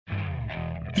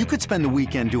You could spend the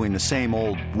weekend doing the same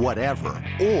old whatever,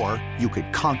 or you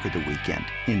could conquer the weekend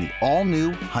in the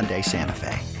all-new Hyundai Santa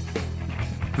Fe.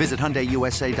 Visit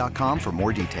HyundaiUSA.com for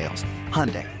more details.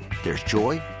 Hyundai, there's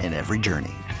joy in every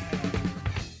journey.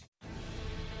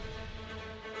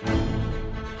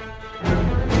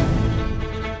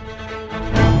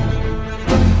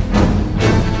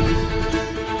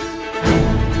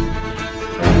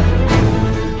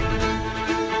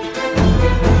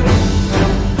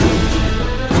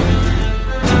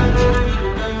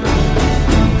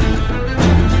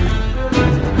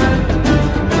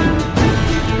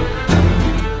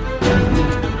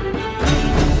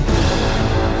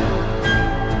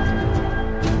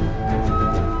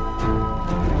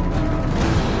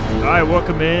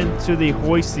 Welcome in to the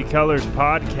Hoist the Colors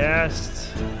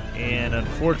podcast, and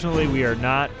unfortunately we are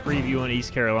not previewing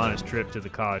East Carolina's trip to the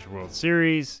College World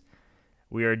Series.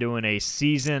 We are doing a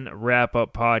season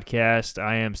wrap-up podcast.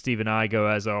 I am Stephen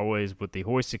Igo, as always, with the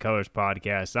Hoist the Colors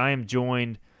podcast. I am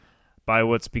joined by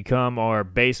what's become our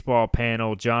baseball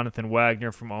panel, Jonathan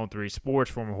Wagner from On3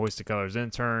 Sports, former Hoist the Colors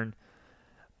intern,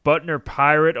 Butner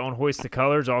Pirate on Hoist the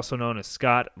Colors, also known as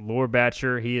Scott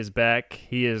Lorbatcher. He is back.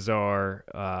 He is our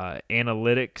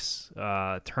analytics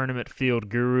tournament field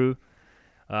guru.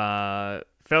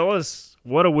 Fellas,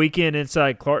 what a weekend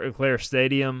inside Clark LeClaire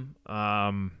Stadium.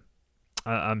 I'm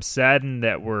saddened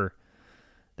that we're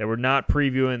not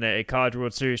previewing a College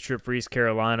World Series trip for East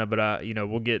Carolina, but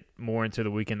we'll get more into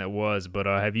the weekend that was. But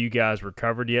have you guys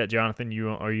recovered yet, Jonathan?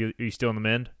 Are you still in the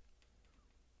mend?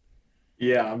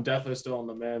 Yeah, I'm definitely still on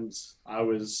the mend. I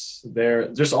was there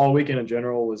just all weekend in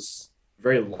general was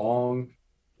very long.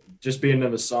 Just being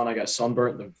in the sun, I got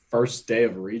sunburnt the first day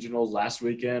of regionals last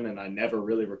weekend, and I never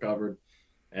really recovered.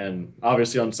 And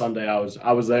obviously on Sunday, I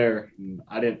was there. And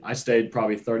I stayed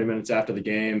probably 30 minutes after the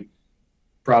game.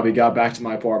 Probably got back to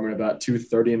my apartment about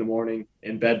 2:30 in the morning.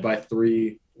 In bed by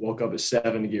 3. Woke up at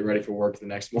 7 to get ready for work the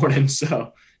next morning.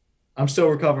 So I'm still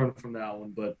recovering from that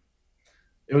one, but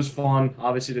it was fun.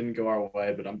 Obviously didn't go our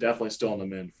way, but I'm definitely still on the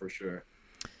mend for sure.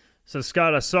 So,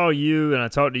 Scott, I saw you and I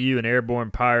talked to you in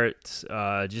Airborne Pirates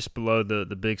just below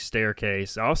the big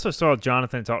staircase. I also saw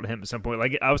Jonathan talk to him at some point.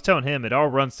 Like I was telling him, it all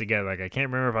runs together. Like I can't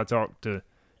remember if I talked to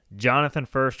Jonathan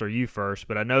first or you first,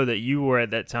 but I know that you were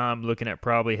at that time looking at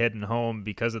probably heading home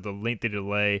because of the lengthy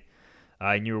delay,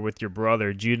 and you were with your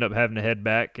brother. Did you end up having to head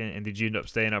back, and did you end up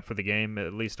staying up for the game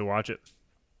at least to watch it?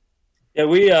 Yeah,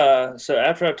 we so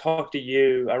after I talked to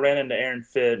you, I ran into Aaron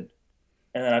Fitt,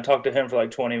 and then I talked to him for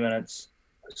like 20 minutes.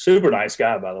 Super nice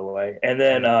guy, by the way. And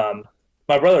then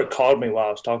my brother called me while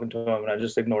I was talking to him, and I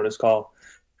just ignored his call.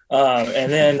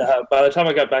 And then by the time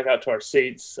I got back out to our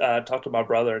seats, I talked to my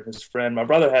brother and his friend. My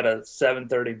brother had a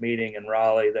 7:30 meeting in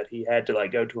Raleigh that he had to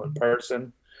go to in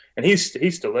person, and he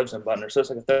still lives in Butner, so it's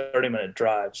like a 30-minute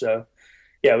drive. So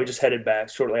yeah, we just headed back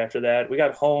shortly after that. We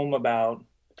got home about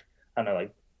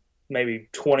maybe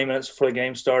 20 minutes before the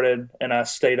game started, and I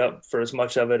stayed up for as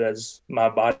much of it as my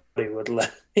body would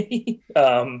let me.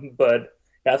 But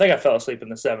yeah, I think I fell asleep in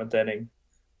the 7th inning.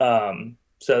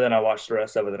 So then I watched the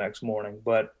rest of it the next morning.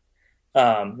 But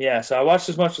so I watched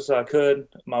as much as I could.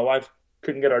 My wife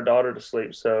couldn't get our daughter to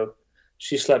sleep, so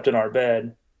she slept in our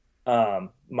bed.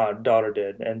 My daughter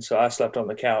did, and so I slept on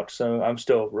the couch. So I'm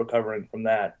still recovering from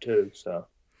that too. So.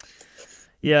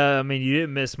 Yeah, I mean, you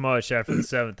didn't miss much after the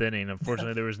 7th inning.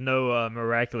 Unfortunately, there was no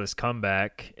miraculous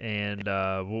comeback, and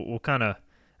we'll kind of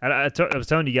 – I was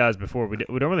telling you guys before, we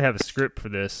don't really have a script for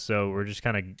this, so we're just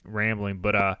kind of rambling.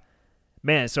 But,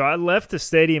 man, so I left the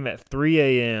stadium at 3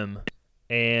 a.m.,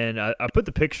 and I put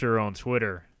the picture on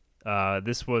Twitter.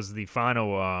 This was the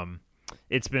final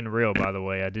It's Been Real, by the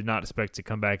way. I did not expect to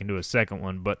come back and do a second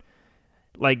one, but –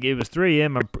 it was 3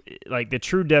 a.m., the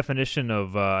true definition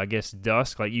of,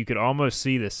 dusk. You could almost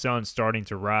see the sun starting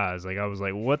to rise. I was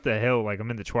like, what the hell?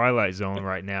 I'm in the twilight zone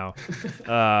right now.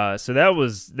 So that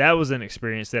was an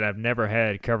experience that I've never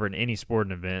had covering any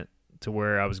sporting event, to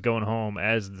where I was going home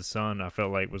as the sun, I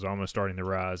felt like, was almost starting to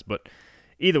rise. But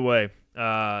either way,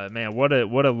 man, what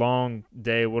a long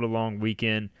day, what a long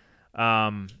weekend.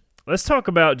 Let's talk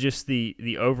about just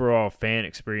the overall fan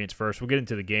experience first. We'll get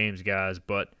into the games, guys,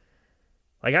 but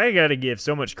I got to give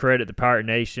so much credit to Pirate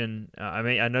Nation.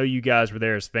 I know you guys were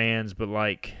there as fans, but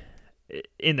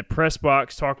in the press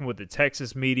box, talking with the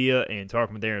Texas media and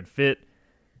talking with Aaron Fitt,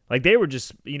 they were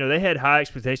just, they had high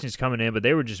expectations coming in, but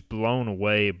they were just blown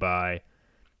away by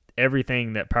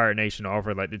everything that Pirate Nation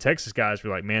offered. The Texas guys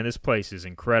were like, man, this place is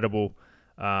incredible.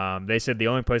 They said the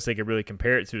only place they could really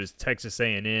compare it to is Texas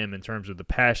A&M in terms of the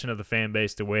passion of the fan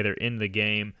base, the way they're in the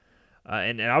game.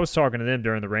 And I was talking to them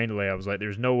during the rain delay. I was like,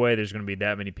 there's no way there's going to be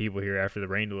that many people here after the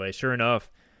rain delay. Sure enough,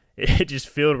 it just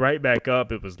filled right back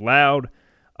up. It was loud.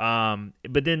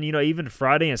 But then, even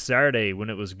Friday and Saturday when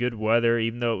it was good weather,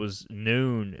 even though it was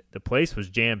noon, the place was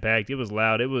jam-packed. It was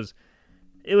loud. It was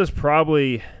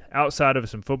probably, outside of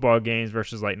some football games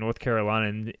versus like North Carolina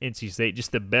and NC State,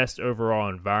 just the best overall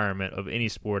environment of any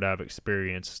sport I've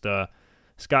experienced.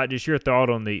 Scott, just your thought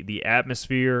on the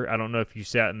atmosphere. I don't know if you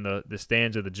sat in the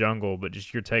stands of the Jungle, but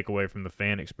just your takeaway from the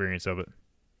fan experience of it.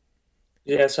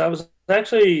 Yeah, so I was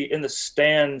actually in the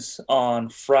stands on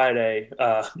Friday.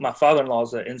 My father-in-law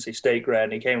is an NC State grad,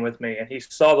 and he came with me, and he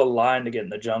saw the line to get in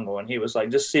the Jungle, and he was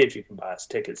like, just see if you can buy us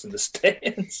tickets in the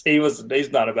stands.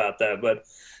 He's not about that. But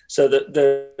so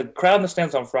the crowd in the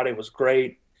stands on Friday was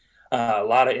great, a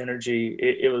lot of energy.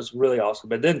 It was really awesome.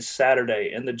 But then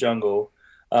Saturday in the Jungle,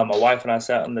 my wife and I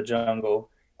sat in the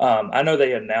Jungle. I know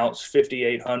they announced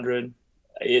 5,800.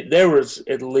 There was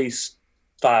at least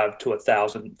 500 to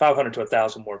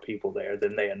 1,000 more people there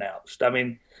than they announced. I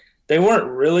mean, they weren't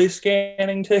really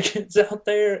scanning tickets out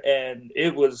there, and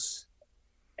it was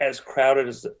as crowded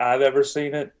as I've ever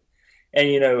seen it.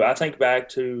 And, I think back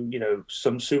to,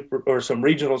 some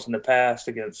regionals in the past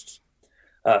against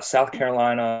South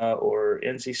Carolina or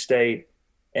NC State,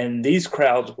 and these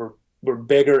crowds were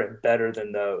bigger and better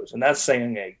than those. And that's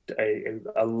saying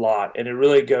a lot. And it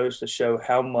really goes to show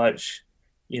how much,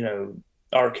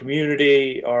 our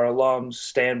community, our alums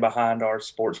stand behind our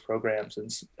sports programs,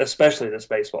 and especially this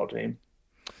baseball team.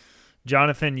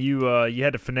 Jonathan, you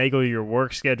had to finagle your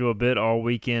work schedule a bit all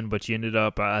weekend, but you ended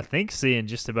up, I think, seeing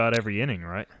just about every inning,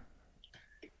 right?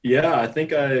 Yeah, I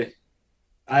think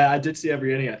I did see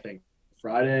every inning, I think.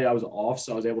 Friday I was off,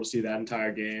 so I was able to see that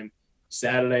entire game.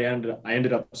 Saturday I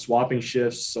ended up swapping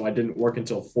shifts, so I didn't work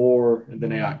until 4, and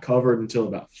then I got covered until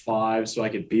about 5, so I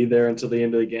could be there until the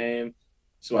end of the game.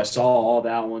 So I saw all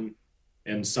that one.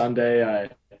 And Sunday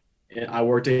I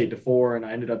worked 8 to 4, and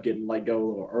I ended up getting let go a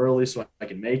little early so I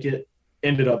could make it.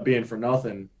 Ended up being for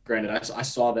nothing. Granted, I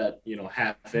saw that,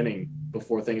 half inning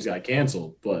before things got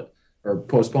canceled, or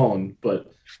postponed.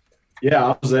 But yeah,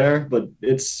 I was there. But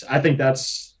I think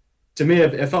that's, to me,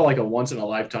 it felt like a once in a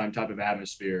lifetime type of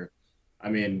atmosphere. I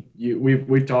mean,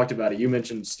 we've talked about it. You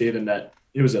mentioned, Steven, that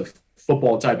it was a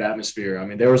football type atmosphere. I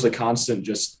mean, there was a constant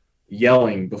just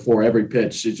yelling before every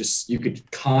pitch. You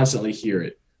could constantly hear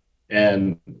it.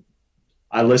 And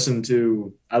I listened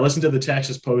to the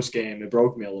Texas post game. It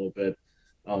broke me a little bit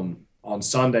on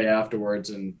Sunday afterwards,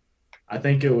 and I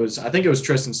think it was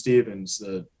Tristan Stevens,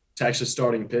 the Texas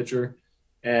starting pitcher,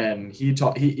 and he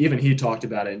talked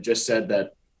about it and just said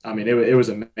that, I mean, it was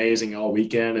amazing all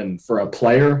weekend, and for a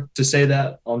player to say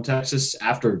that on Texas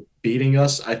after beating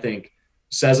us, I think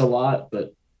says a lot.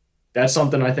 But that's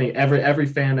something I think every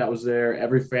fan that was there,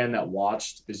 every fan that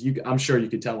watched, because I'm sure you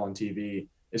could tell on TV,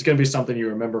 it's going to be something you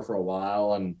remember for a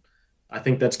while. And I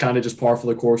think that's kind of just par for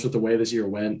the course with the way this year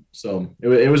went. So it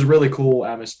was a really cool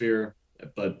atmosphere.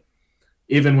 But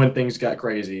even when things got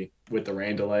crazy with the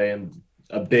rain delay and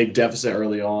a big deficit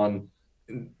early on,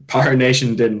 Pirate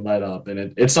Nation didn't let up.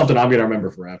 And it's something I'm going to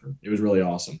remember forever. It was really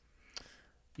awesome.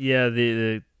 Yeah,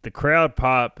 the crowd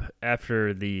pop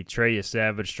after the Trey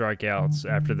Savage strikeouts,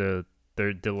 after the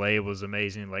delay was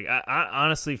amazing. Like, I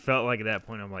honestly felt like at that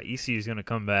point, I'm like, ECU is going to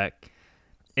come back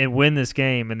and win this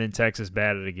game, and then Texas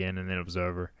batted again, and then it was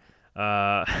over.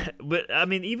 But, I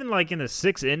mean, even like in the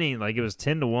 6th inning, like it was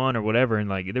 10-1 or whatever, and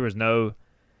like it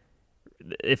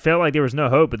felt like there was no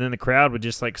hope, but then the crowd would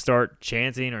just like start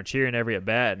chanting or cheering every at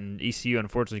bat, and ECU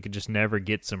unfortunately could just never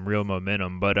get some real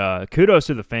momentum. But kudos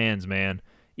to the fans, man.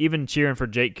 Even cheering for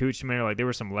Jake Kuchman, like there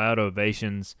were some loud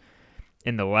ovations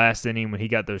in the last inning when he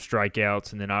got those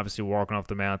strikeouts, and then obviously walking off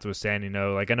the mound to a standing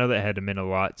O. Like, I know that had to mean a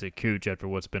lot to Cooch after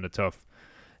what's been a tough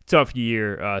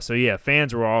year. So yeah,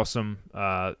 fans were awesome.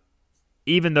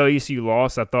 Even though ECU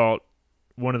lost, I thought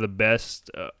one of the best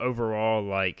overall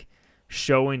like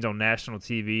showings on national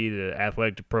TV the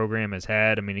athletic program has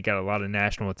had. I mean, it got a lot of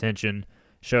national attention,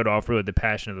 showed off really the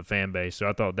passion of the fan base. So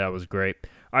I thought that was great.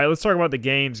 All right, let's talk about the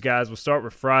games, guys. We'll start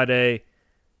with Friday.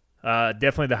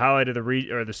 Definitely the highlight of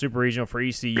the Super Regional for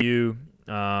ECU.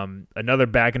 Another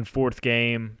back and forth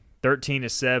game,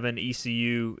 13-7.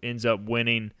 ECU ends up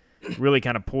winning. Really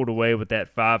kind of pulled away with that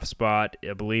 5 spot,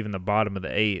 I believe, in the bottom of the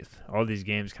 8th. All these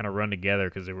games kind of run together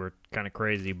because they were kind of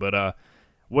crazy. But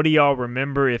what do y'all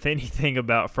remember, if anything,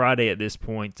 about Friday at this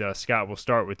point? Scott, we'll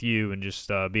start with you and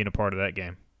just being a part of that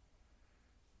game.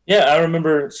 Yeah, I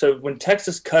remember. So when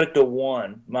Texas cut it to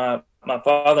 1, my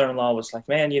father-in-law was like,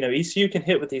 man, ECU can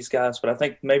hit with these guys, but I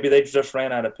think maybe they just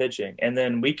ran out of pitching. And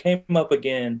then we came up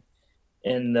again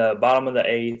in the bottom of the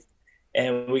 8th,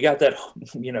 and we got that,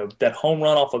 that home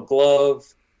run off a glove.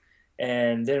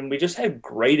 And then we just had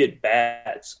great at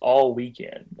bats all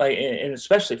weekend, like, and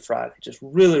especially Friday, just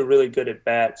really, really good at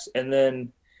bats. And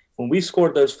then when we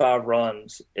scored those 5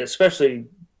 runs, especially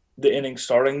the inning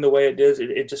starting the way it did,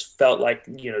 it just felt like,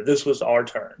 this was our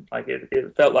turn. Like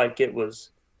it felt like it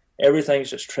was, everything's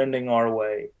just trending our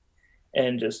way.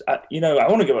 And just, I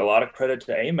want to give a lot of credit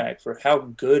to Amac for how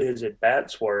good his at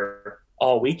bats were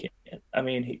all weekend. I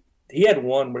mean, he had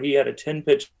one where he had a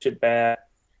 10-pitch at bat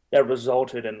that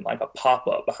resulted in like a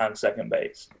pop-up behind second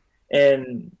base.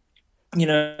 And,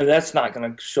 that's not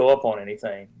going to show up on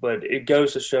anything, but it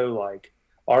goes to show like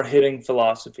our hitting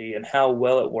philosophy and how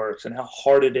well it works and how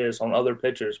hard it is on other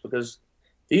pitchers, because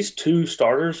these 2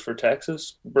 starters for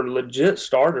Texas were legit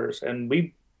starters, and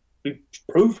we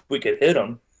proved we could hit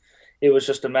them. It was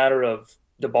just a matter of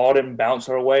the ball didn't bounce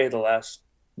our way the last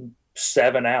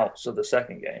 7 outs of the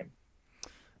second game.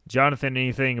 Jonathan,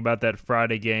 anything about that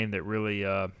Friday game that really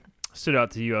stood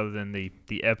out to you other than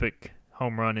the epic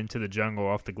home run into the jungle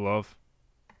off the glove?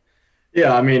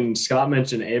 Yeah, I mean, Scott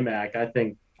mentioned Amac.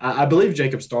 I believe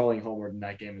Jacob Starling homered in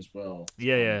that game as well.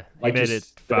 Yeah. He made it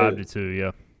 5-2,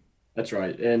 yeah. That's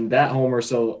right. And that homer,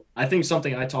 so I think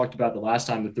something I talked about the last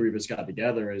time the three of us got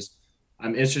together is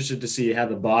I'm interested to see how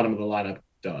the bottom of the lineup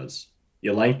does.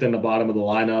 You lengthen the bottom of the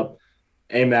lineup.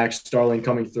 Amac, Starling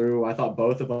coming through. I thought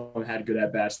both of them had good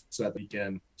at-bats that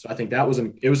weekend. So I think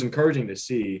it was encouraging to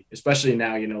see, especially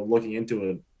now, looking into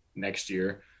it next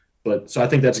year. But so I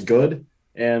think that's good.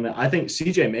 And I think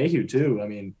CJ Mayhew too. I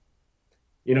mean,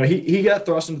 he got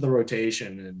thrust into the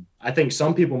rotation, and I think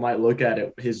some people might look at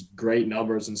it, his great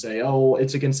numbers, and say, oh,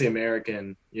 it's against the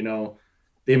American, the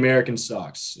American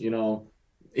sucks.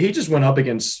 He just went up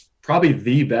against probably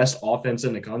the best offense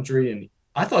in the country, and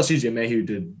I thought CJ Mayhew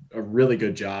did a really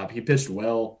good job. He pitched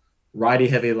well,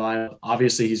 righty-heavy lineup.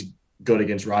 Obviously, he's good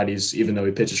against righties, even though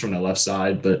he pitches from the left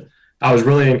side, but I was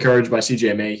really encouraged by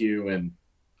CJ Mayhew, and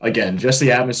again, just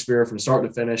the atmosphere from start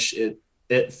to finish,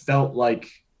 it felt like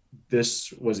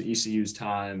this was ECU's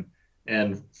time,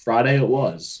 and Friday it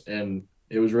was, and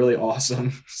it was really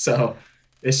awesome. So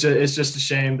it's just a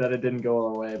shame that it didn't go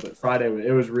our way, but Friday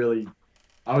I was really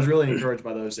encouraged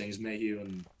by those things, Mayhew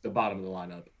and the bottom of the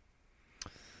lineup.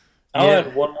 I'll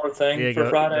add one more thing for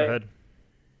Friday.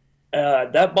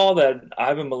 That ball that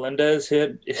Ivan Melendez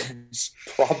hit is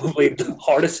probably the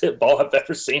hardest hit ball I've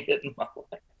ever seen it in my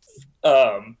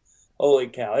life. Holy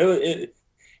cow.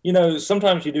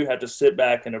 Sometimes you do have to sit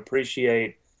back and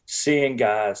appreciate seeing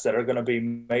guys that are going to be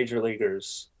major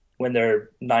leaguers when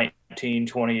they're 19,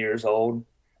 20 years old.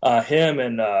 Him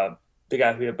and the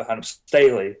guy who hit behind him,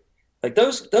 Staley, like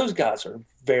those guys are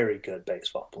very good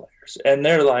baseball players. And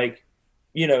they're like,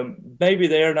 maybe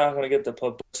they're not going to get the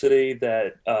publicity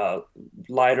that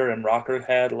Leiter and Rocker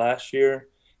had last year,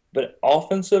 but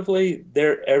offensively,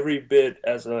 they're every bit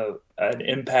as an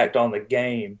impact on the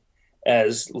game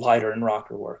as Leiter and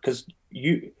Rocker were. Because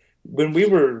when we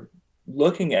were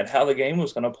looking at how the game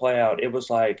was going to play out, it was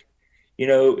like,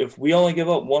 if we only give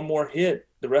up one more hit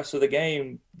the rest of the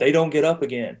game, they don't get up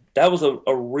again. That was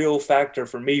a real factor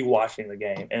for me watching the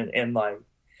game. And like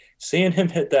seeing him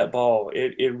hit that ball,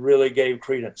 it really gave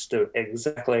credence to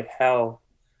exactly how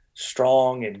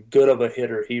strong and good of a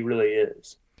hitter he really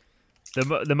is.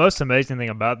 The most amazing thing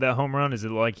about that home run is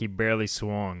that he barely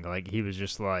swung. Like he was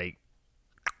just like,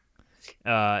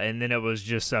 and then it was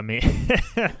just,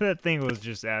 that thing was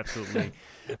just absolutely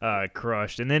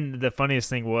crushed. And then the funniest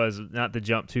thing was, not to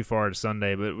jump too far to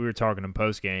Sunday, but we were talking in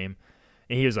post game,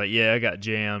 and he was like, "Yeah, I got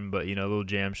jammed, but a little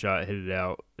jam shot hit it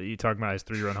out." You talking about his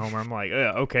 3-run homer? I'm like,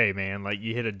 "Yeah, okay, man. Like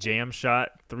you hit a jam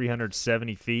shot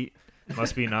 370 feet,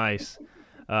 must be nice."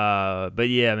 But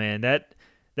yeah, man,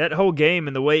 that whole game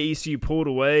and the way ECU pulled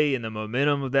away and the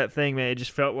momentum of that thing, man, it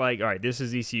just felt like, all right, this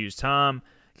is ECU's time.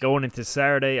 Going into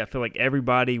Saturday, I feel like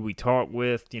everybody we talked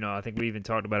with, I think we even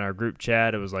talked about in our group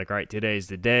chat, it was like, all right, today's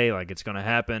the day, like it's going to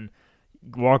happen.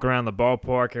 Walk around the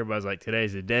ballpark, everybody's like,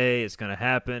 today's the day, it's going to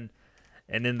happen.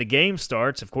 And then the game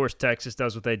starts. Of course, Texas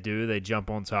does what they do. They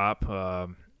jump on top,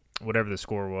 whatever the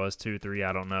score was, 2-3,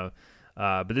 I don't know.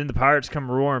 But then the Pirates come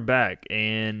roaring back,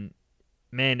 and,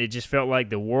 man, it just felt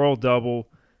like the world double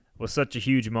was such a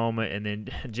huge moment. And then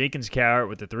Jenkins Cowart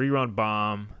with the 3-run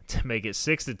bomb to make it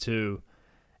 6-2.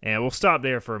 And we'll stop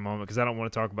there for a moment because I don't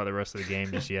want to talk about the rest of the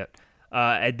game just yet.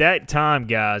 At that time,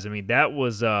 guys, I mean that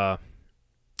was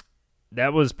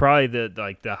probably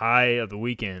the high of the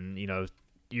weekend.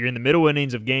 You're in the middle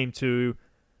innings of Game 2,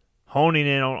 honing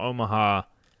in on Omaha,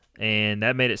 and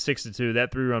that made it 6-2.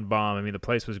 That 3-run bomb, I mean the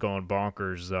place was going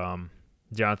bonkers.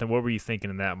 Jonathan, what were you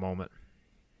thinking in that moment?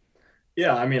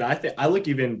 Yeah, I mean I look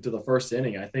even to the first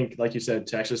inning. I think, like you said,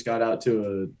 Texas got out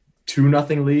to a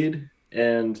 2-0 lead,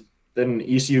 and Then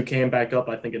ECU came back up,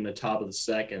 I think, in the top of the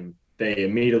second. They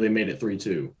immediately made it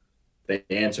 3-2. They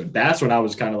answered. That's when I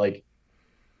was kind of like,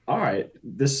 all right,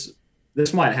 this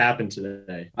might happen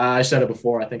today. I said it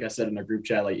before. I think I said in our group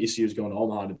chat, like ECU is going to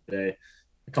Omaha today.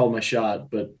 I called my shot,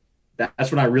 but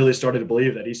that's when I really started to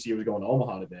believe that ECU was going to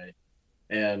Omaha today.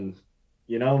 And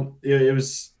it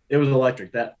was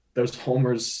electric. That those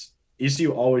homers,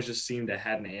 ECU always just seemed to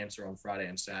have an answer on Friday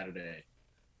and Saturday,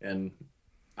 and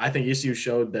I think ECU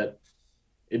showed that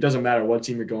it doesn't matter what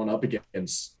team you're going up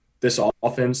against. This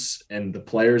offense and the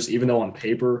players, even though on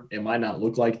paper it might not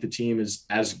look like the team is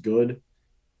as good,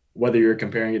 whether you're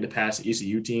comparing it to past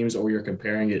ECU teams or you're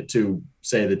comparing it to,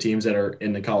 say, the teams that are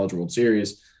in the College World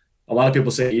Series, a lot of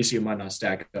people say ECU might not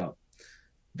stack up.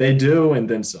 They do, and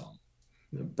then some.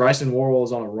 Bryson Worrell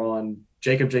is on a run.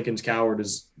 Jacob Jenkins-Coward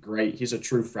is great. He's a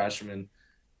true freshman.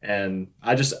 And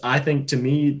I think to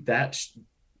me that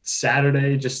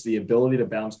Saturday, just the ability to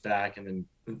bounce back and then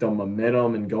the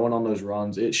momentum and going on those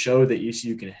runs, it showed that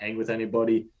ECU can hang with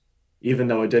anybody, even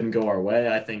though it didn't go our way.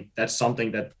 I think that's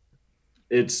something that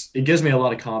it gives me a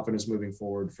lot of confidence moving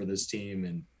forward for this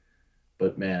team.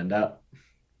 But man,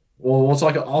 we'll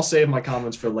talk. I'll save my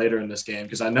comments for later in this game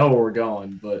because I know where we're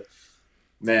going. But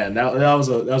man, that was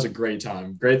a great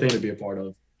time, great thing to be a part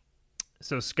of.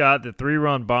 So, Scott, the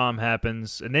 3-run bomb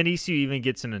happens, and then ECU even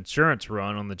gets an insurance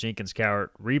run on the Jenkins-Cowart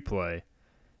replay.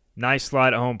 Nice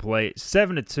slide at home plate.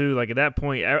 7-2. Like, at that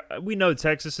point, we know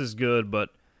Texas is good, but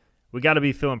we got to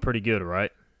be feeling pretty good,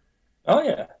 right? Oh,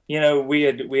 yeah. We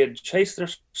had chased their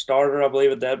starter, I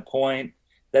believe, at that point.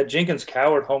 That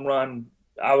Jenkins-Cowart home run,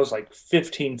 I was like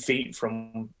 15 feet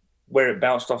from where it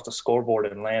bounced off the scoreboard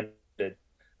and landed.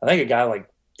 I think a guy like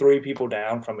 3 people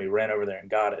down from me ran over there and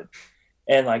got it.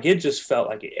 And like it just felt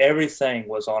like everything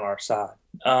was on our side,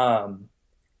 and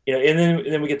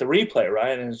then we get the replay,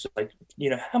 right? And it's just like,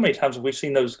 how many times have we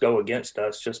seen those go against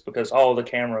us just because the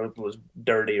camera was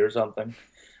dirty or something?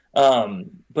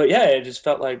 But yeah, it just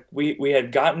felt like we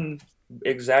had gotten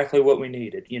exactly what we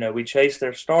needed. We chased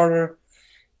their starter.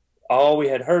 All we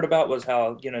had heard about was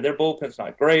how their bullpen's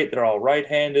not great. They're all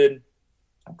right-handed,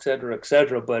 et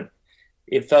cetera, but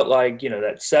it felt like,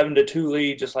 that 7-2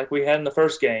 lead, just like we had in the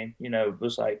first game,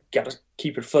 was like, got to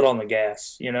keep your foot on the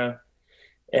gas,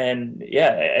 And yeah,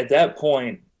 at that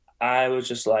point, I was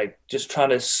just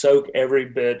trying to soak every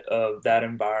bit of that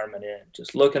environment in,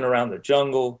 just looking around the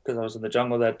jungle because I was in the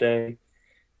jungle that day,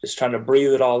 just trying to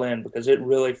breathe it all in because it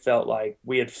really felt like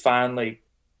we had finally,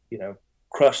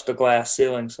 crushed the glass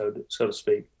ceiling, so to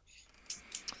speak.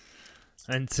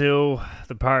 Until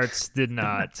the Pirates did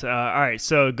not. All right,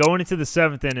 so going into the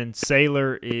 7th inning,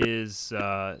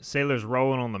 Sailor's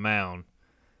rolling on the mound,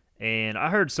 and I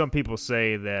heard some people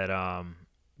say that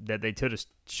that they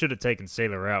should have taken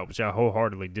Sailor out, which I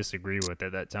wholeheartedly disagree with.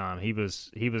 At that time, he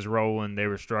was rolling, they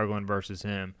were struggling versus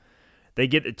him. They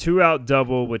get a 2-out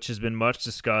double, which has been much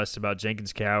discussed about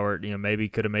Jenkins-Cowart. Maybe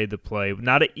could have made the play,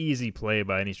 not an easy play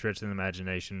by any stretch of the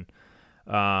imagination.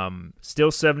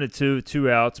 Still 7-2, 2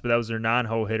 outs, but that was their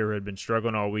 9-hole hitter who had been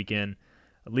struggling all weekend.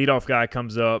 A leadoff guy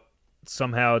comes up,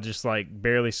 somehow just like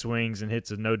barely swings and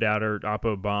hits a no-doubter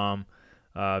Oppo bomb,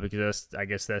 because I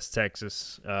guess that's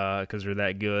Texas, because they're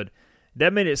that good.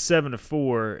 That made it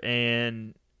 7-4,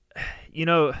 and we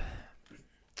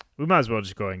might as well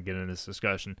just go ahead and get into this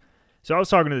discussion. So I was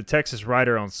talking to the Texas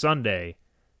writer on Sunday,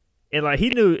 and like he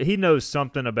knows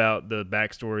something about the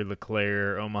backstory,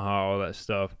 LeClaire, Omaha, all that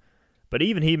stuff. But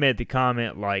even he made the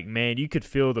comment like, man, you could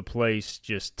feel the place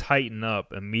just tighten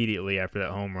up immediately after that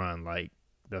home run. Like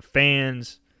the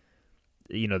fans,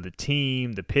 the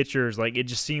team, the pitchers, like it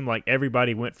just seemed like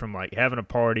everybody went from like having a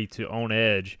party to on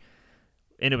edge.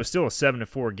 And it was still a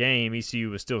 7-4 game.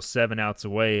 ECU was still 7 outs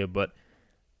away. But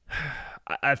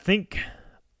I think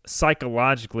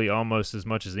psychologically, almost as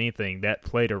much as anything, that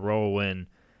played a role in,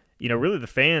 really the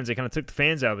fans. They kind of took the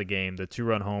fans out of the game, the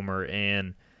 2-run homer,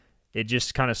 and it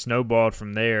just kind of snowballed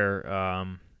from there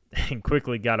and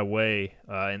quickly got away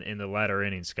in the latter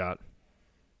innings, Scott.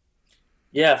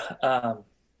 Yeah.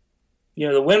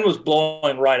 The wind was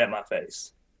blowing right at my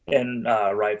face in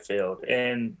right field.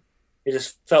 And it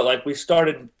just felt like we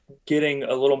started getting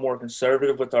a little more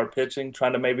conservative with our pitching,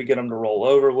 trying to maybe get them to roll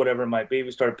over, whatever it might be.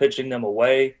 We started pitching them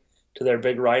away to their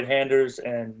big right-handers.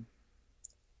 And,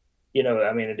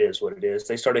 it is what it is.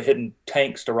 They started hitting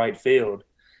tanks to right field.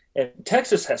 And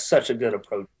Texas has such a good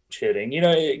approach hitting.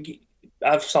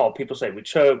 I've saw people say we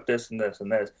choked this and this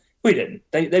and this. We didn't.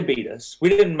 They beat us. We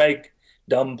didn't make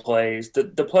dumb plays.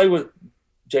 The play with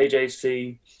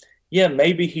JJC,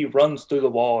 maybe he runs through the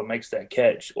wall and makes that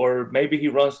catch, or maybe he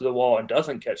runs through the wall and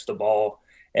doesn't catch the ball,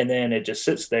 and then it just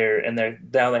sits there, and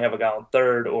now they have a guy on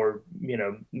third, or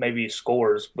maybe he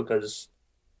scores because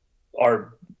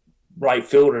our right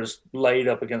fielder's laid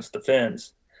up against the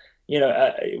fence. We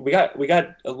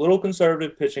got a little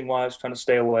conservative pitching wise, trying to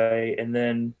stay away, and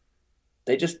then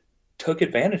they just took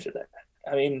advantage of that.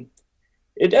 I mean,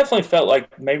 it definitely felt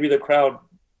like maybe the crowd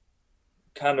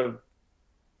kind of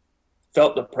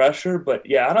felt the pressure, but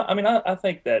yeah, I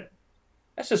think that's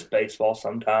just baseball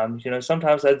sometimes.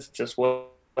 Sometimes that's just what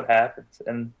happens.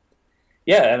 And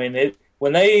yeah, I mean,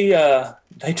 when they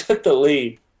took the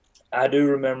lead, I do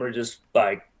remember just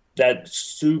like that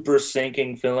super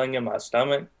sinking feeling in my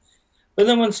stomach. But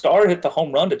then when Starr hit the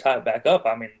home run to tie it back up,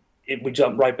 I mean, we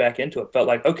jumped right back into it. Felt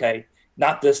like, okay,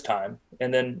 not this time.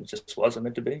 And then it just wasn't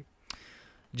meant to be.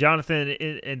 Jonathan,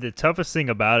 and the toughest thing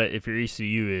about it, if you're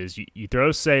ECU, is you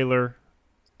throw Saylor,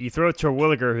 you throw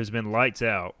Terwilliger, who's been lights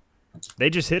out. They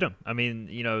just hit him. I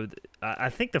mean, I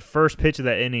think the first pitch of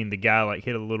that inning, the guy like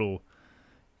hit a little,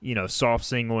 soft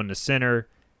single in the center.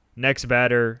 Next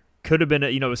batter could have been,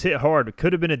 it was hit hard, but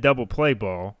could have been a double play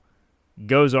ball.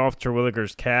 Goes off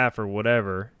Terwilliger's calf or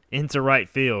whatever into right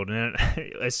field, and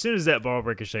as soon as that ball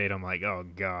ricocheted, I'm like, oh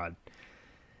God.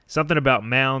 Something about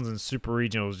mounds and super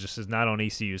regionals just is not on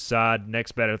ECU's side.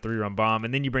 Next batter, 3-run bomb.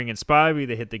 And then you bring in Spivey.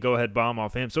 They hit the go-ahead bomb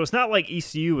off him. So it's not like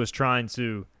ECU was trying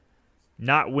to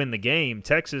not win the game.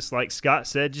 Texas, like Scott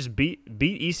said, just beat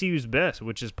ECU's best,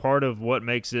 which is part of what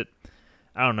makes it,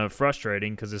 I don't know,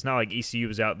 frustrating, because it's not like ECU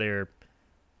was out there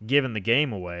giving the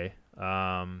game away.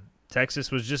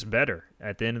 Texas was just better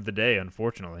at the end of the day,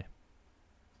 unfortunately.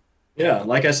 Yeah,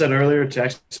 like I said earlier,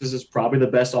 Texas is probably the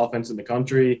best offense in the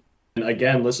country. And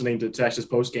again, listening to Texas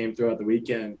postgame throughout the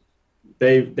weekend,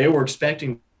 they were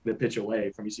expecting to pitch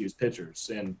away from ECU's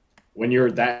pitchers. And when you're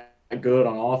that good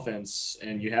on offense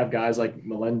and you have guys like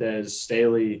Melendez,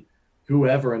 Staley,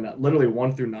 whoever, and literally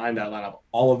 1 through 9, that lineup,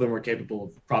 all of them were capable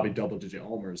of probably double-digit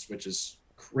homers, which is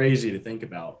crazy to think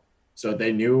about. So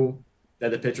they knew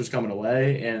that the pitch was coming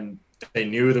away, and they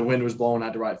knew the wind was blowing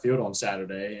out to right field on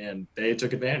Saturday, and they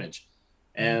took advantage.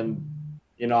 And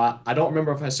I don't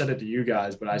remember if I said it to you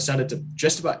guys, but I said it to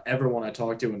just about everyone I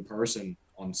talked to in person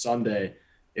on Sunday.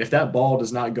 If that ball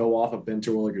does not go off of Ben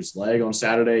Terwilliger's leg on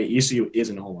Saturday, ECU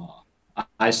is in Omaha.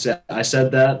 I said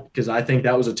that because I think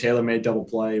that was a tailor-made double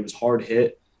play. It was hard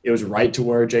hit. It was right to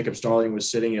where Jacob Starling was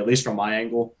sitting, at least from my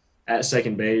angle, at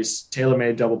second base.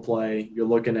 Tailor-made double play. You're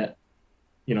looking at,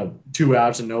 2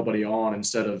 outs and nobody on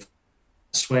instead of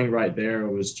swing right there.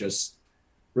 It was just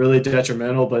really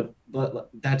detrimental, but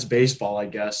that's baseball, I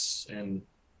guess. And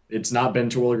it's not Ben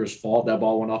Terwilliger's fault. That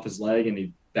ball went off his leg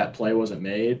and that play wasn't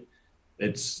made.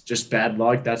 It's just bad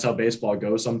luck. That's how baseball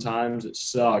goes sometimes. It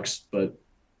sucks, but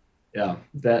yeah,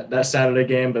 that Saturday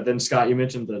game. But then, Scott, you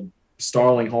mentioned the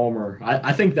Starling homer.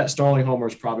 I think that Starling homer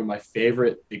is probably my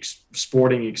favorite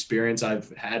sporting experience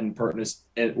I've had and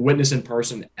witnessed in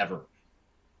person ever.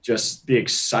 Just the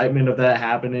excitement of that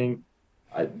happening,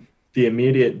 the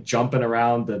immediate jumping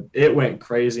around, it went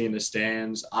crazy in the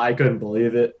stands. I couldn't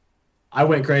believe it. I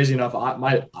went crazy enough.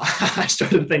 I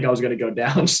started to think I was going to go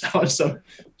down. So I was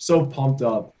so pumped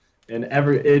up, and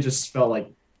it just felt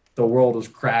like the world was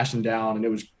crashing down, and it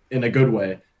was in a good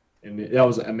way, and that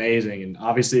was amazing. And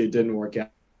obviously, it didn't work out.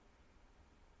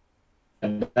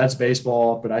 And that's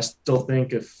baseball, but I still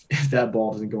think if that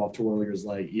ball doesn't go off Terwilliger's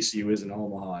leg, ECU is in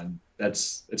Omaha, and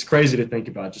it's crazy to think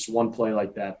about just one play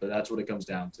like that, but that's what it comes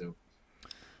down to.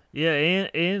 Yeah,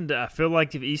 and I feel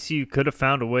like if ECU could have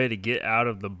found a way to get out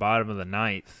of the bottom of the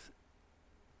ninth,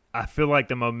 I feel like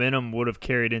the momentum would have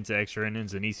carried into extra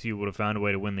innings, and ECU would have found a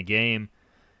way to win the game.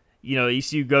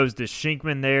 ECU goes to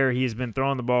Shinkman there. He has been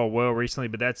throwing the ball well recently,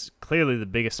 but that's clearly the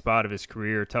biggest spot of his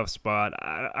career, tough spot.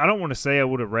 I don't want to say I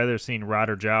would have rather seen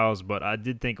Ryder Giles, but I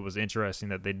did think it was interesting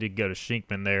that they did go to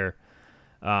Shinkman there.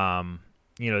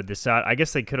 Decide. I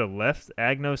guess they could have left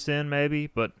Agnos in maybe,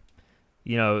 but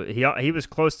he was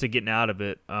close to getting out of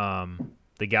it.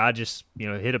 The guy just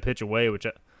hit a pitch away, which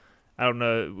I don't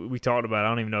know. We talked about. I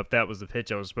don't even know if that was the pitch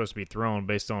that was supposed to be thrown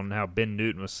based on how Ben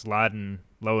Newton was sliding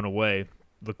low and away.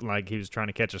 Looked like he was trying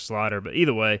to catch a slider. But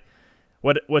either way,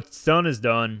 what's done is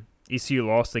done. ECU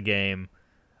lost the game.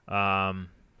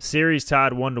 Series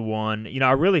tied 1-1.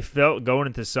 I really felt going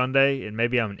into Sunday, and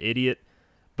maybe I'm an idiot,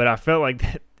 but I felt like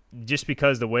that just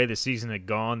because the way the season had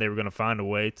gone, they were going to find a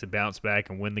way to bounce back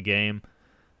and win the game.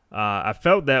 I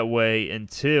felt that way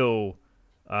until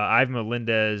Ivan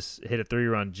Melendez hit a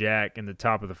 3-run jack in the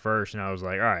top of the first, and I was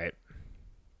like, all right,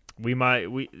 we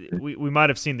might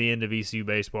have seen the end of ECU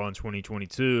baseball in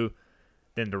 2022.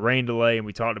 Then the rain delay, and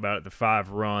we talked about it, the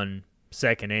 5-run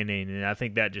second inning, and I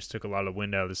think that just took a lot of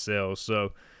wind out of the sails.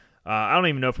 So I don't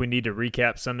even know if we need to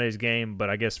recap Sunday's game, but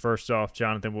I guess first off,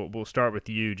 Jonathan, we'll start with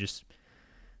you.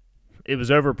 It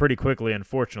was over pretty quickly,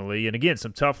 unfortunately. And again,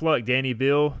 some tough luck. Danny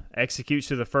Bill executes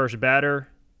to the first batter.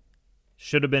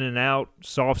 Should have been an out,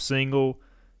 soft single,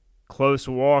 close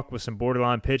walk with some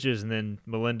borderline pitches, and then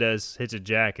Melendez hits a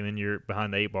jack, and then you're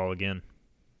behind the 8-ball again.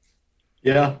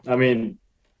 Yeah, I mean,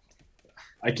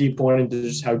 I keep pointing to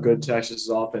just how good Texas's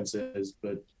offense is,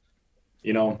 but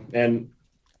and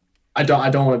I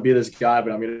don't want to be this guy,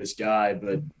 but I'm going to be this guy.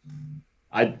 But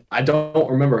I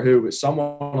don't remember who, but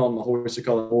someone on the Hoist of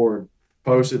Color board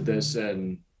posted this,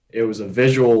 and it was a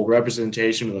visual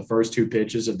representation of the first two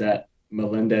pitches of that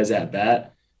Melendez at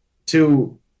bat.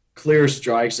 Two clear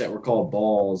strikes that were called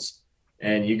balls,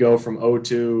 and you go from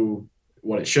 0-2,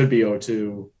 what it should be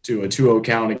 0-2, to a 2-0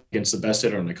 count against the best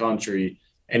hitter in the country,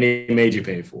 and he made you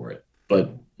pay for it.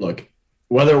 But look,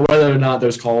 whether or not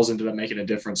those calls ended up making a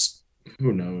difference,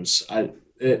 who knows?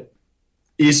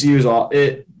 ECU's all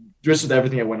it just with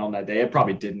everything that went on that day, it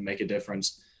probably didn't make a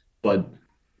difference. But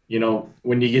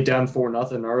when you get down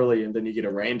 4-0 early and then you get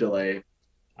a rain delay,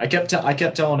 I kept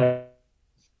telling her,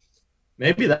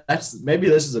 maybe this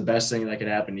is the best thing that could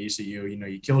happen to ECU.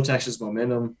 You kill Texas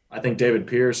momentum. I think David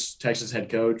Pierce, Texas head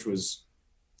coach, was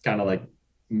kind of like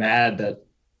mad that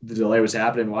the delay was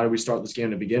happening. Why did we start this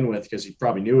game to begin with? Because he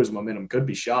probably knew his momentum could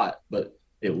be shot, but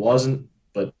it wasn't.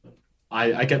 But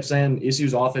I kept saying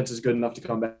ECU's offense is good enough to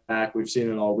come back. We've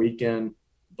seen it all weekend,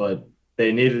 but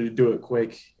they needed to do it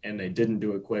quick, and they didn't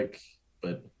do it quick.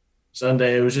 But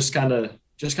Sunday, it was just kind of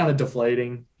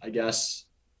deflating, I guess.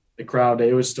 The crowd,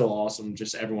 it was still awesome,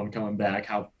 just everyone coming back,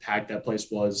 how packed that place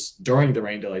was during the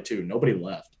rain delay too. Nobody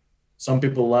left. Some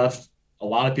people left. A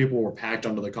lot of people were packed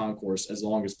under the concourse as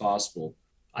long as possible.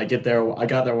 I got there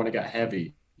when it got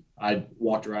heavy. I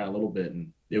walked around a little bit,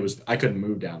 and I couldn't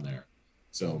move down there.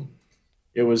 So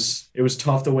it was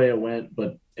tough the way it went,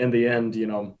 but in the end,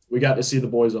 we got to see the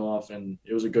boys off, and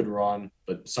it was a good run.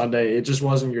 But Sunday, it just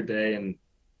wasn't your day, and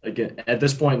again, at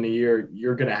this point in the year,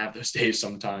 you're going to have those days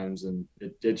sometimes, and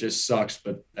it just sucks,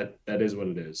 but that is what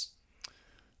it is.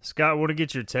 Scott, I want to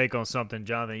get your take on something,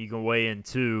 Jonathan, you can weigh in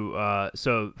too.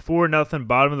 So 4-0,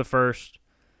 bottom of the first,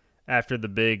 after the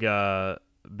big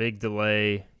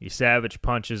delay. Savage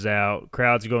punches out.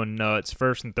 Crowd's going nuts.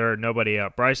 First and third, nobody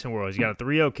out. Bryson Worrell, he's got a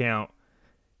 3-0 count.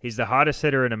 He's the hottest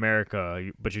hitter in America,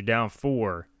 but you're down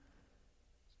 4.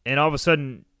 And all of a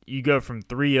sudden, you go from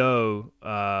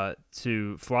 3-0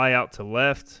 to fly out to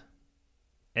left,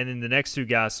 and then the next two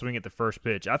guys swing at the first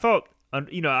pitch. I thought,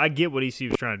 I get what ECU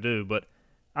was trying to do, but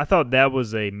I thought that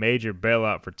was a major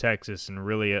bailout for Texas and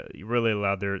really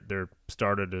allowed their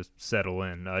starter to settle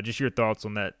in. Just your thoughts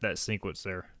on that sequence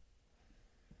there.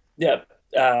 Yeah,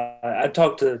 I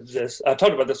talked about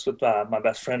this with my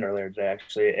best friend earlier today,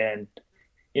 actually, and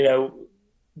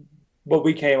what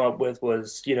we came up with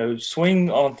was, swing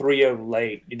on 3-0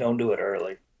 late. You don't do it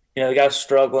early. The guy's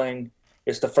struggling.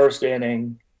 It's the first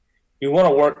inning. You want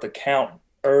to work the count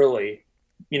early.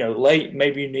 Late,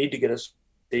 maybe you need to get a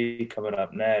C coming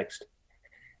up next.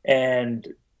 And,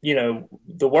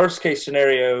 the worst case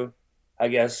scenario, I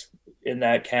guess, in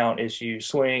that count is you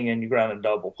swing and you ground a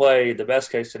double play. The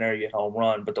best case scenario, you get home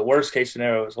run. But the worst case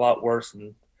scenario is a lot worse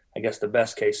than, I guess, the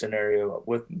best case scenario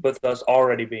with us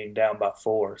already being down by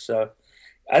 4. So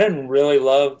I didn't really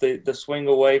love the swing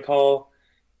away call,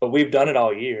 but we've done it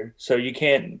all year. So you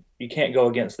can't go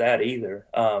against that either.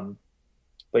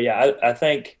 But yeah, I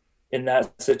think in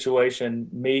that situation,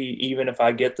 even if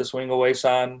I get the swing away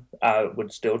sign, I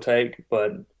would still take,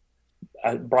 but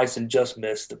Bryson just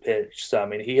missed the pitch. So, I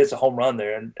mean, he hits a home run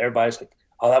there and everybody's like,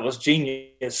 oh, that was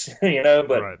genius,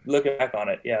 but right. Looking back on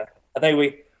it, yeah, I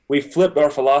think we flipped our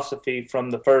philosophy from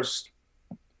the first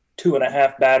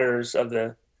 2.5 batters of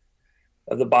the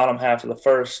bottom half of the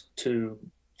first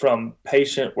from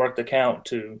patient, work the count,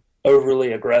 to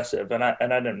overly aggressive. And I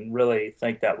didn't really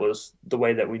think that was the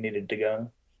way that we needed to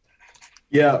go.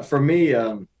 Yeah, for me,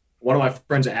 one of my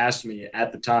friends asked me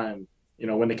at the time,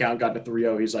 when the count got to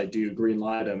 3-0, he's like, do you green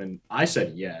light him? And I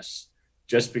said yes,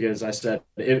 just because I said,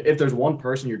 if there's one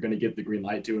person you're going to give the green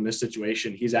light to in this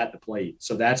situation, he's at the plate.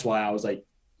 So that's why I was like,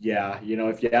 yeah,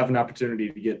 if you have an opportunity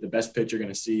to get the best pitch you're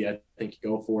going to see, I think you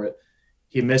go for it.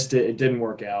 He missed it. It didn't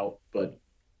work out. But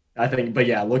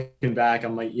yeah, looking back,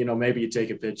 I'm like, maybe you take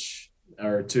a pitch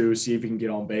or two, see if you can get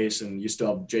on base, and you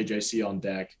still have JJC on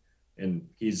deck, and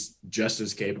he's just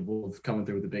as capable of coming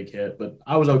through with a big hit. But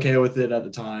I was okay with it at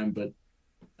the time. But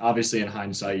obviously in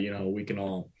hindsight, we can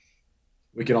all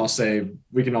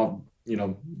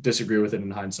disagree with it in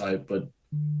hindsight. But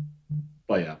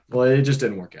yeah, well, it just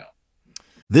didn't work out.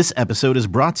 This episode is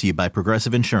brought to you by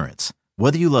Progressive Insurance.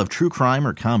 Whether you love true crime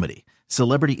or comedy,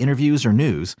 Celebrity interviews or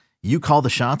news, you call the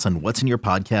shots on what's in your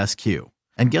podcast queue.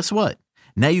 And guess what?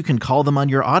 Now you can call them on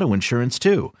your auto insurance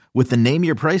too with the Name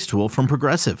Your Price tool from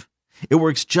Progressive. It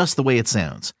works just the way it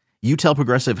sounds. You tell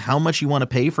Progressive how much you want to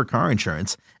pay for car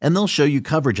insurance, and they'll show you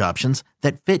coverage options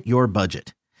that fit your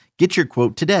budget. Get your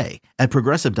quote today at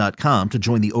Progressive.com to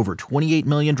join the over 28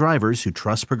 million drivers who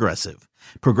trust Progressive.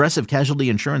 Progressive Casualty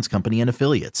Insurance Company and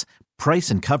Affiliates. Price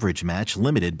and coverage match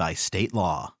limited by state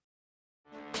law.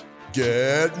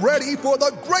 Get ready for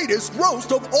the greatest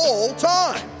roast of all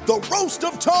time, the Roast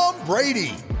of Tom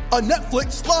Brady, a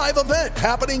Netflix live event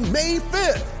happening May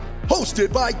 5th.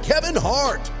 Hosted by Kevin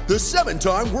Hart, the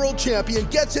 7-time world champion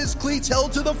gets his cleats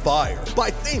held to the fire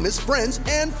by famous friends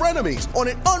and frenemies on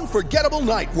an unforgettable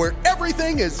night where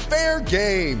everything is fair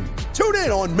game. Tune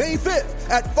in on May 5th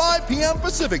at 5 p.m.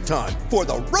 Pacific time for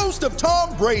the Roast of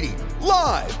Tom Brady,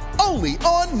 live only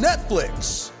on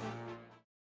Netflix.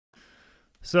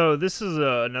 So this is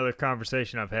another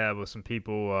conversation I've had with some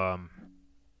people.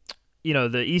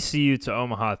 The ECU to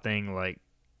Omaha thing, like,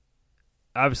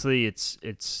 obviously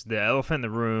it's the elephant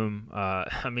in the room.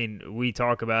 We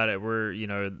talk about it. We're,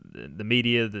 the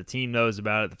media, the team knows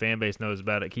about it. The fan base knows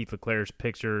about it. Keith LeClair's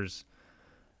pictures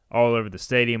all over the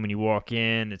stadium when you walk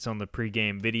in. It's on the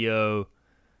pregame video.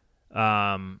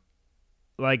 I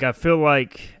feel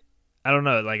like, I don't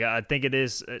know, I think it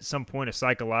is at some point a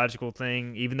psychological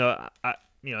thing, even though at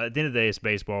the end of the day, it's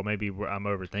baseball. Maybe I'm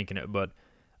overthinking it, but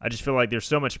I just feel like there's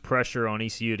so much pressure on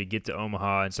ECU to get to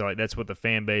Omaha, and so that's what the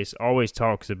fan base always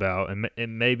talks about.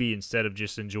 And maybe instead of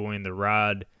just enjoying the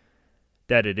ride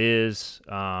that it is,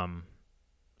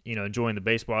 enjoying the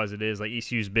baseball as it is, like,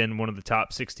 ECU's been one of the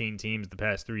top 16 teams the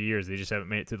past 3 years. They just haven't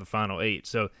made it to the final 8.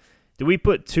 So do we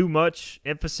put too much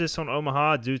emphasis on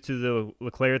Omaha due to the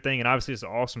LeClair thing? And obviously it's an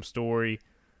awesome story.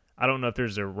 I don't know if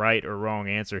there's a right or wrong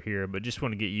answer here, but just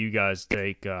want to get you guys'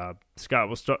 take. Scott,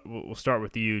 we'll start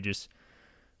with you. Just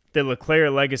the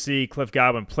LeClair legacy. Cliff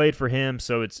Godwin played for him,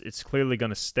 so it's clearly going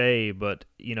to stay. But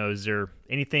is there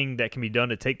anything that can be done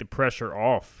to take the pressure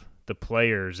off the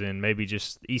players and maybe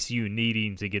just ECU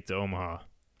needing to get to Omaha?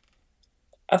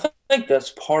 I think that's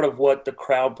part of what the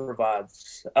crowd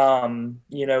provides. When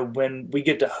we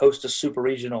get to host a super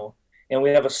regional and we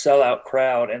have a sellout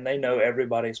crowd and they know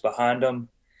everybody's behind them,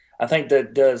 I think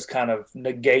that does kind of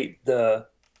negate the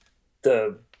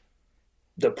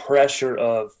pressure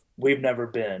of we've never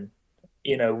been.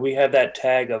 We have that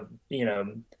tag of,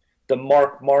 the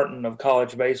Mark Martin of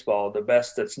college baseball, the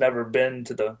best that's never been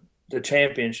to the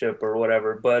championship or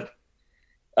whatever. But,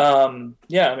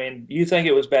 you think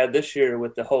it was bad this year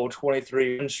with the whole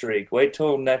 23 win streak. Wait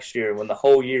till next year when the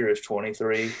whole year is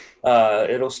 23.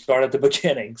 It'll start at the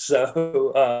beginning.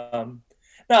 So,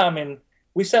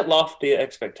 we set lofty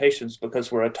expectations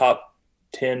because we're a top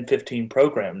 10, 15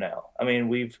 program now.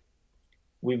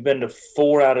 We've been to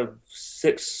 4 out of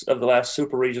 6 of the last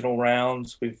super regional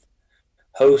rounds. We've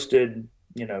hosted,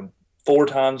 4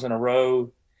 times in a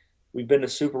row. We've been to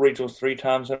super regionals 3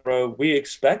 times in a row. We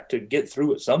expect to get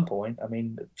through at some point.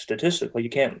 Statistically, you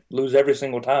can't lose every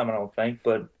single time, I don't think.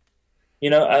 But,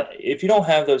 if you don't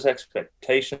have those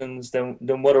expectations, then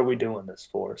what are we doing this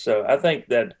for? So I think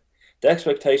that the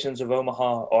expectations of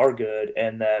Omaha are good,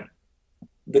 and that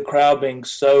the crowd being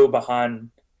so behind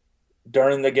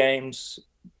during the games,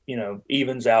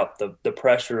 evens out the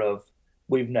pressure of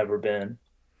we've never been.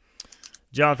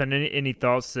 Jonathan, any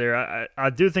thoughts there? I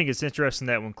do think it's interesting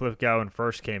that when Cliff Godwin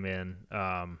first came in,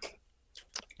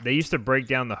 they used to break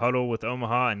down the huddle with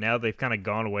Omaha, and now they've kind of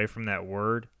gone away from that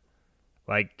word.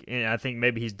 And I think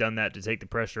maybe he's done that to take the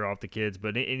pressure off the kids.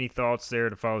 But any thoughts there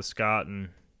to follow Scott and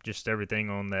just everything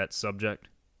on that subject?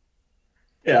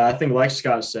 Yeah, I think like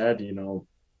Scott said,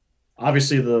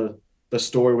 obviously the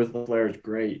story with LeClair is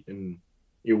great and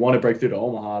you want to break through to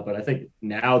Omaha, but I think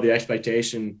now the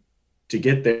expectation to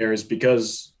get there is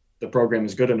because the program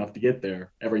is good enough to get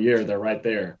there. Every year they're right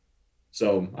there.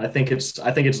 So I think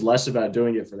it's less about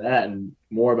doing it for that and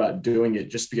more about doing it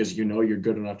just because you're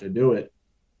good enough to do it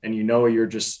and you're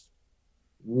just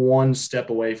one step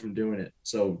away from doing it.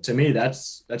 So to me,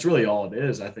 that's really all it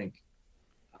is. I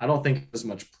don't think there's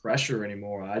much pressure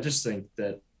anymore. I just think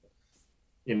that,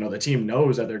 the team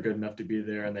knows that they're good enough to be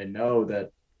there and they know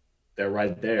that they're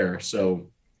right there. So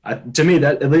to me,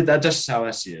 that at least that's just how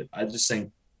I see it. I just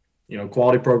think,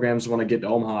 quality programs want to get to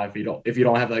Omaha. If you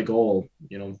don't have that goal,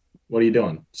 what are you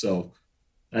doing? So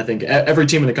I think every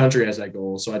team in the country has that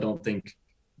goal. So I don't think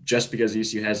just because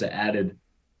ECU has the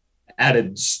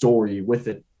added story with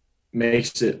it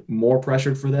makes it more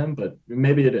pressured for them, but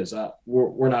maybe it is.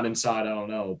 We're not inside. I don't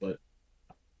know, but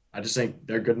I just think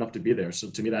they're good enough to be there. So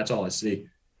to me, that's all I see.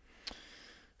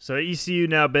 So ECU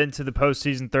now been to the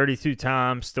postseason 32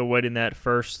 times, still waiting that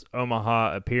first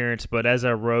Omaha appearance. But as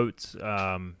I wrote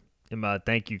in my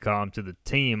thank you column to the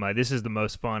team, like, this is the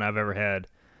most fun I've ever had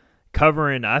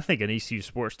covering, I think, an ECU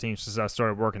sports team since I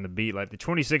started working the beat. Like, the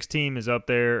 2016 team is up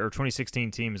there,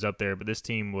 but this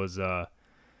team was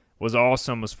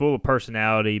awesome, was full of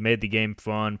personality, made the game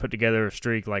fun, put together a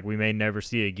streak like we may never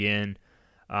see again.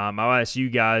 I'll ask you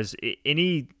guys,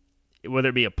 whether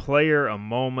it be a player, a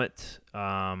moment,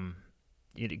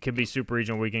 it could be Super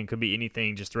Regional Weekend, could be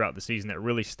anything just throughout the season that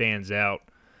really stands out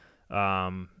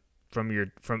from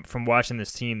watching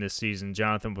this team this season.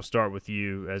 Jonathan, we'll start with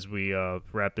you as we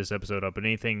wrap this episode up. But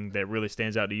anything that really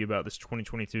stands out to you about this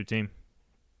 2022 team?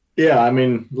 Yeah, I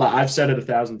mean, I've said it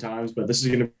 1,000 times, but this is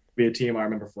going to be a team I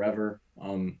remember forever.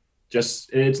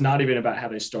 It's not even about how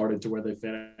they started to where they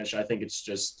finished. I think it's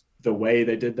just the way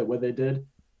they did what they did.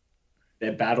 They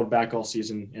battled back all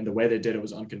season, and the way they did it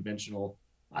was unconventional.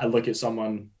 I look at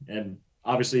someone, and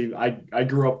obviously I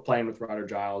grew up playing with Ryder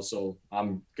Giles, so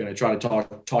I'm going to try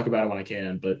to talk about him when I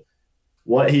can. But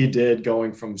what he did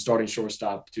going from starting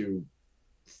shortstop to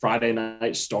Friday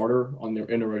night starter in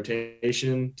the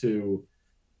rotation to,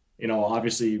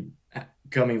 obviously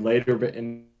coming later but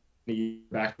in the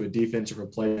back to a defensive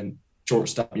replacement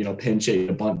shortstop, pinch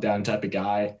hit, a bunt down type of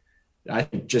guy. I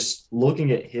think just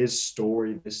looking at his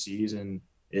story this season,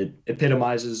 it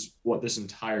epitomizes what this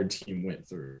entire team went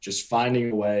through. Just finding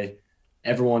a way,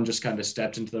 everyone just kind of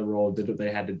stepped into the role, did what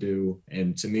they had to do.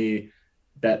 And to me,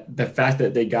 that the fact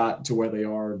that they got to where they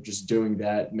are, just doing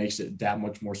that makes it that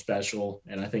much more special.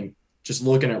 And I think just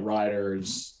looking at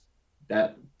Riders,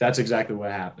 that's exactly what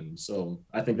happened. So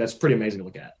I think that's pretty amazing to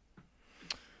look at.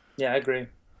 Yeah, I agree.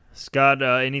 Scott,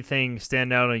 anything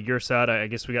stand out on your side? I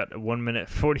guess we got 1 minute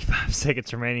 45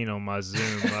 seconds remaining on my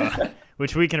Zoom,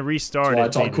 which we can restart.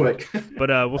 That's why I talk quick. But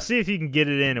we'll see if you can get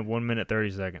it in 1 minute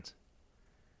 30 seconds.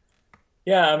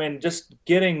 Yeah, I mean, just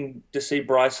getting to see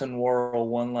Bryson Worrell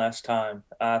one last time,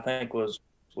 I think was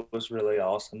really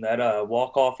awesome. That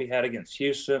walk-off he had against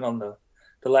Houston on the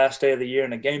last day of the year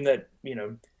in a game that,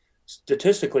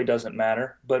 statistically doesn't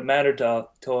matter, but mattered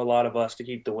to a lot of us to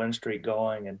keep the win streak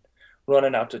going and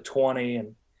running out to 20,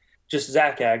 and just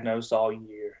Zach Agnos all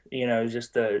year,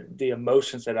 just the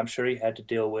emotions that I'm sure he had to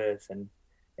deal with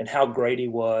and how great he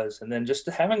was. And then just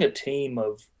having a team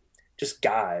of just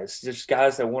guys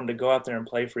that wanted to go out there and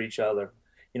play for each other.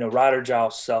 Ryder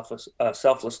Giles'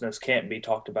 selflessness can't be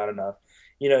talked about enough.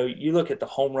 You look at the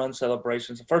home run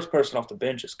celebrations, the first person off the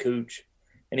bench is Cooch,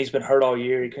 and he's been hurt all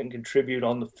year. He couldn't contribute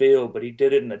on the field, but he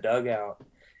did it in the dugout.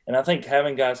 And I think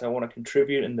having guys that want to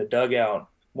contribute in the dugout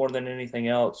more than anything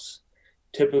else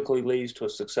typically leads to a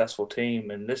successful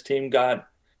team. And this team got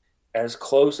as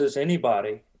close as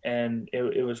anybody, and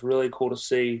it was really cool to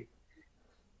see.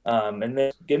 And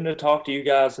then getting to talk to you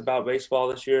guys about baseball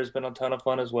this year has been a ton of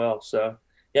fun as well. So,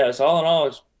 yeah, it's all in all,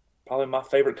 it's probably my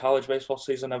favorite college baseball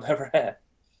season I've ever had.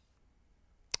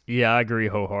 Yeah, I agree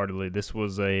wholeheartedly. This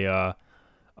was a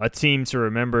team to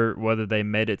remember, whether they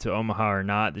made it to Omaha or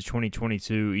not. The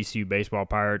 2022 ECU Baseball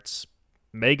Pirates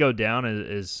may go down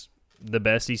as the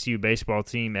best ECU baseball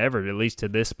team ever, at least to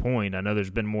this point. I know there's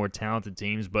been more talented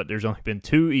teams, but there's only been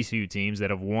 2 ECU teams that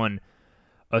have won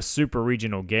a super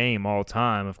regional game all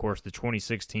time. Of course, the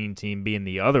 2016 team being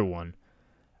the other one.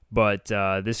 But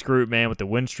this group, man, with the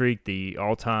win streak, the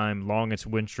all-time longest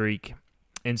win streak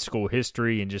in school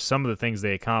history, and just some of the things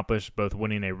they accomplished, both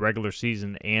winning a regular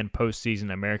season and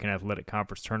postseason American Athletic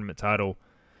Conference tournament title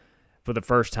for the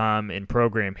first time in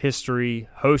program history,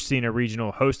 hosting a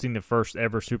regional, hosting the first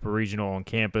ever super regional on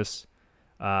campus.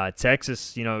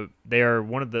 Texas, they are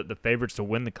one of the favorites to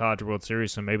win the College World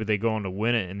Series, so maybe they go on to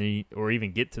win it or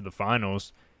even get to the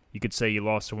finals. You could say you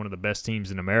lost to one of the best teams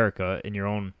in America in your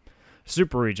own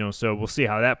super regional, so we'll see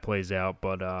how that plays out.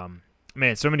 But,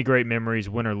 man, so many great memories,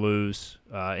 win or lose,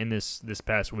 in this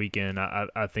past weekend.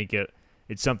 I think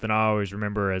it's something I always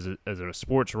remember as a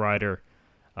sports writer.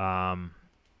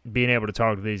 Being able to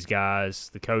talk to these guys,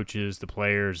 the coaches, the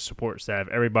players, support staff,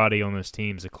 everybody on this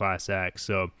team is a class act.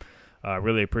 So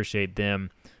really appreciate them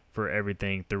for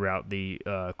everything throughout the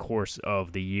course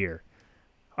of the year.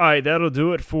 All right, that'll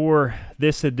do it for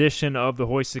this edition of the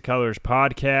Hoist the Colors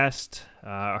podcast.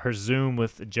 Our Zoom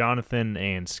with Jonathan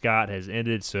and Scott has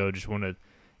ended, so just want to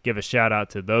give a shout-out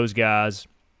to those guys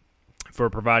for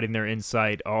providing their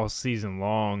insight all season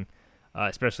long,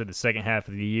 especially the second half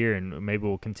of the year, and maybe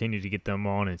we'll continue to get them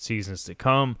on in seasons to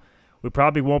come. We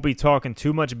probably won't be talking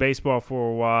too much baseball for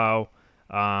a while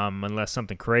unless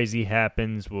something crazy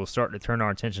happens. We'll start to turn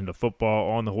our attention to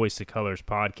football on the Hoist the Colors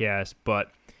podcast,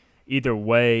 but either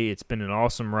way, it's been an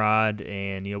awesome ride,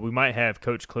 and we might have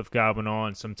Coach Cliff Godwin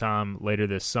on sometime later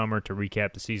this summer to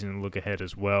recap the season and look ahead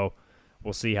as well.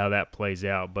 We'll see how that plays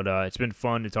out, but it's been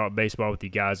fun to talk baseball with you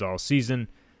guys all season.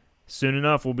 Soon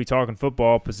enough, we'll be talking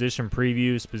football, position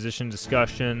previews, position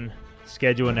discussion,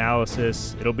 schedule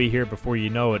analysis. It'll be here before you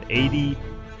know it. 80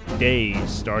 days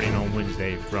starting on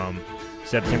Wednesday from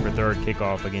September 3rd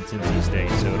kickoff against NC State,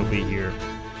 so it'll be here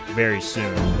very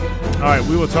soon. All right,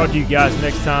 we will talk to you guys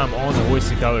next time on the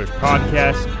Hoist and Colors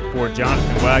podcast. For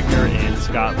Jonathan Wagner and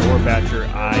Scott Lorbacher,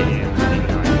 I am